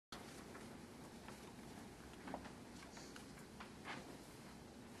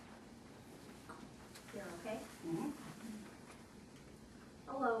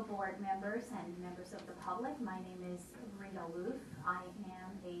fellow board members and members of the public. My name is Rita Loof. I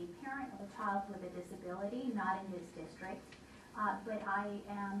am a parent of a child with a disability, not in this district, but I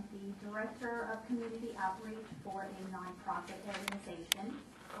am the Director of Community Outreach for a nonprofit organization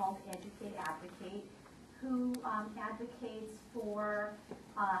called Educate Advocate, who advocates for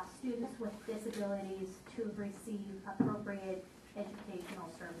students with disabilities to receive appropriate educational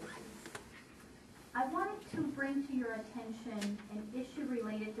services. I wanted to bring to your attention an issue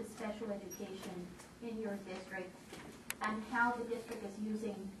related to special education in your district and how the district is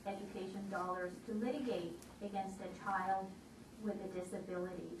using education dollars to litigate against a child with a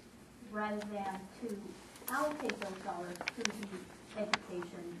disability rather than to allocate those dollars to the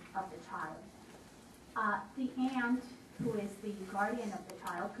education of the child. The aunt, who is the guardian of the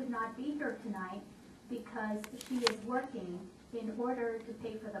child, could not be here tonight because she is working in order to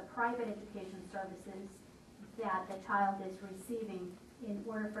pay for the private education services that the child is receiving in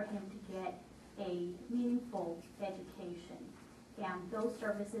order for him to get a meaningful education. And those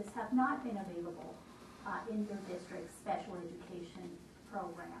services have not been available in your district's special education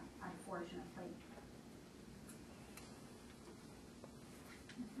program, unfortunately.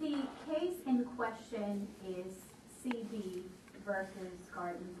 The case in question is CB versus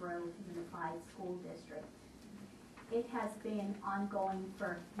Garden Grove Unified School District. It has been ongoing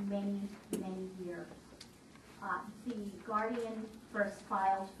for many, many years. The guardian first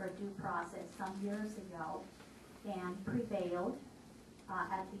filed for due process some years ago and prevailed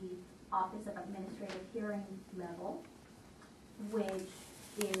at the Office of Administrative Hearing level, which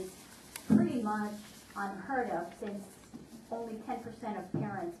is pretty much unheard of since only 10% of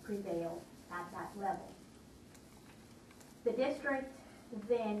parents prevail at that level. The district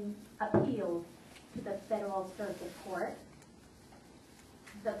then appealed to the Federal Circuit Court.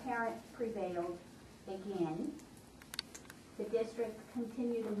 The parent prevailed again. The district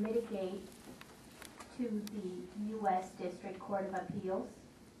continued to litigate to the U.S. District Court of Appeals.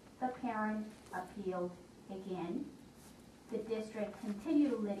 The parent appealed again. The district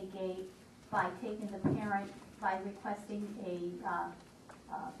continued to litigate by taking the parent, by requesting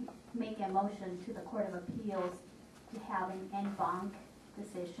make a motion to the Court of Appeals to have an en banc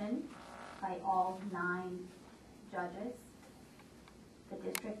decision by all 9 judges. The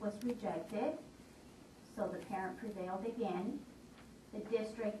district was rejected, so the parent prevailed again. The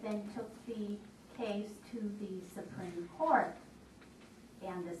district then took the case to the Supreme Court,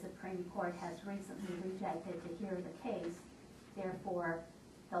 and the Supreme Court has recently rejected to hear the case. Therefore,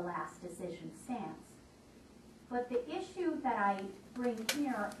 the last decision stands. But the issue that I bring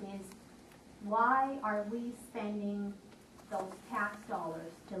here is, why are we spending those tax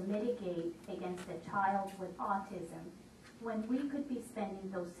dollars to litigate against a child with autism when we could be spending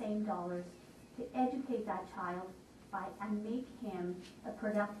those same dollars to educate that child and make him a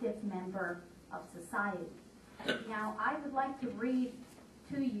productive member of society? Now, I would like to read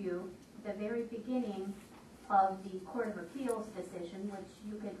to you the very beginning of the Court of Appeals decision, which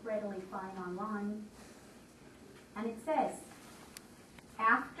you could readily find online. And it says,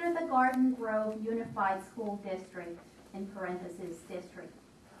 after the Garden Grove Unified School District, in parentheses district,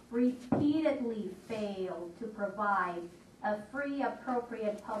 repeatedly failed to provide a free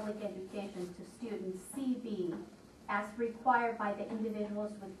appropriate public education to students CB as required by the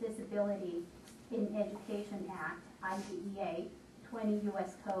Individuals with Disability in Education Act, IDEA, 20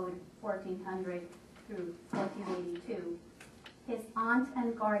 U.S. Code 1400 through 1482, his aunt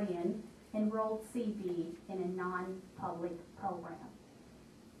and guardian enrolled CB in a non-public program.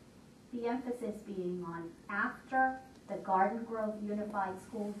 The emphasis being on after the Garden Grove Unified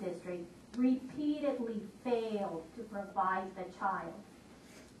School District repeatedly failed to provide the child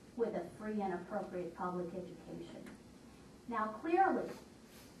with a free and appropriate public education. Now, clearly,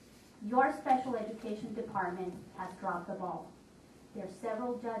 your special education department has dropped the ball. There are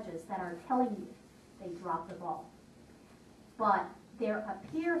several judges that are telling you they dropped the ball. But there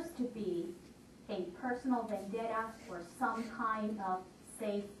appears to be a personal vendetta or some kind of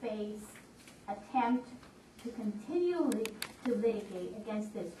save-face attempt to continually to litigate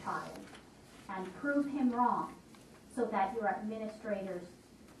against this child and prove him wrong so that your administrators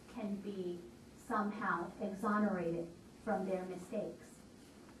can be somehow exonerated from their mistakes.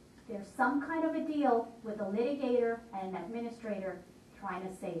 There's some kind of a deal with a litigator and an administrator trying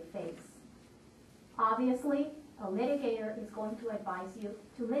to save face. Obviously, a litigator is going to advise you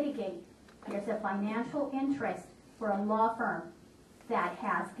to litigate. There's a financial interest for a law firm that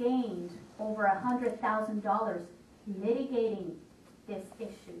has gained over $100,000 litigating this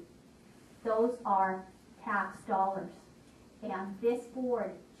issue. Those are tax dollars. And this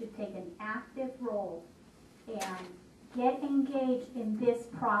board should take an active role and get engaged in this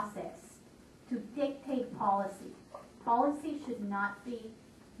process to dictate policy. Policy should not be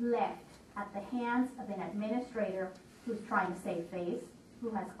left at the hands of an administrator who's trying to save face, who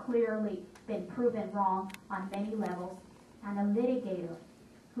has clearly been proven wrong on many levels, and a litigator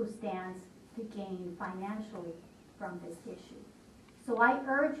who stands to gain financially from this issue. So I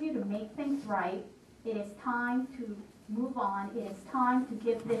urge you to make things right. It is time to move on. It is time to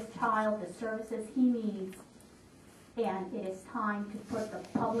give this child the services he needs, and it is time to put the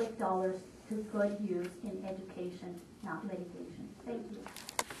public dollars to good use in education, not litigation. Thank you.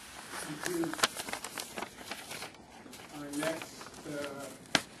 Thank you. Our next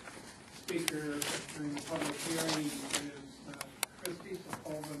speaker during the public hearing is Christy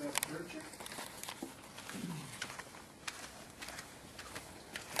Sepulveda-Burchett.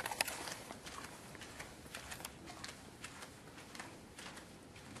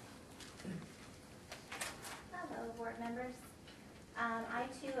 Hello, board members. I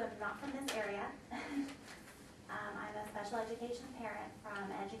too am not from this area. I'm a special education parent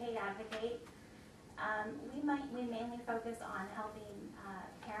from Educate Advocate. We mainly focus on helping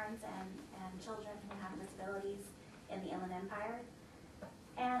parents and children who have disabilities in the Inland Empire.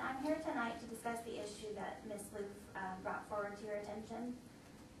 And I'm here tonight to discuss the issue that Ms. Luke brought forward to your attention.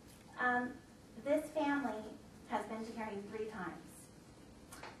 This family has been to hearing 3 times,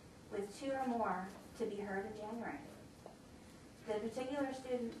 with 2 or more to be heard in January. The particular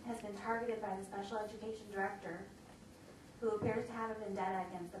student has been targeted by the special education director, who appears to have a vendetta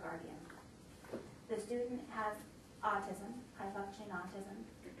against the guardian. The student has autism, high-functioning autism,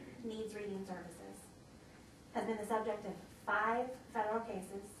 needs reading services, has been the subject of 5 federal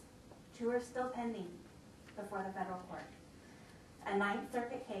cases, 2 are still pending before the federal court, a 9th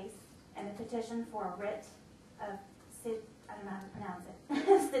Circuit case, and a petition for a writ of, I don't know how to pronounce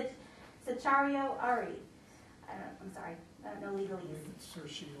it, Sicario Ari. I'm sorry, I don't know legalese.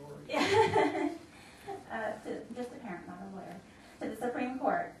 Certiorari. Just a parent, not a lawyer, to the Supreme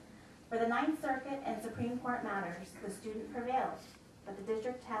Court. For the 9th Circuit and Supreme Court matters, the student prevailed, but the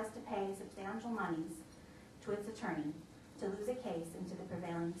district has to pay substantial monies to its attorney to lose a case and to the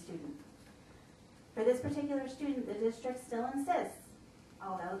prevailing student. For this particular student, the district still insists,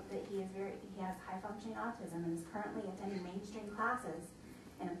 although that he has high-functioning autism and is currently attending mainstream classes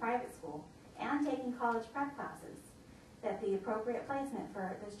in a private school and taking college prep classes, that the appropriate placement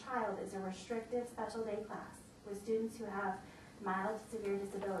for this child is a restrictive special day class with students who have mild to severe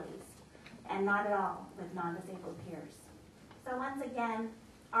disabilities, and not at all with non-disabled peers. So once again,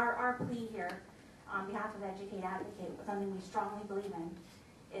 our plea here on behalf of Educate Advocate, something we strongly believe in,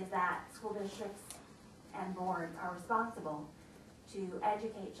 is that school districts and boards are responsible to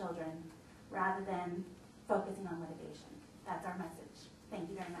educate children rather than focusing on litigation. That's our message. Thank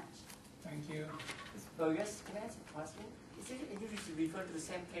you very much. Thank you. Ms. Bogus, can I ask a question? Is it usually referred to the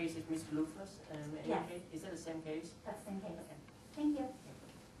same case as Ms. Lufus? Yes. Is that the same case? That's the same case. Okay. Thank you.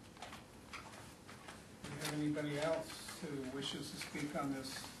 Do you have anybody else who wishes to speak on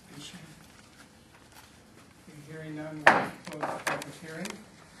this issue? Hearing none, we'll close the public hearing.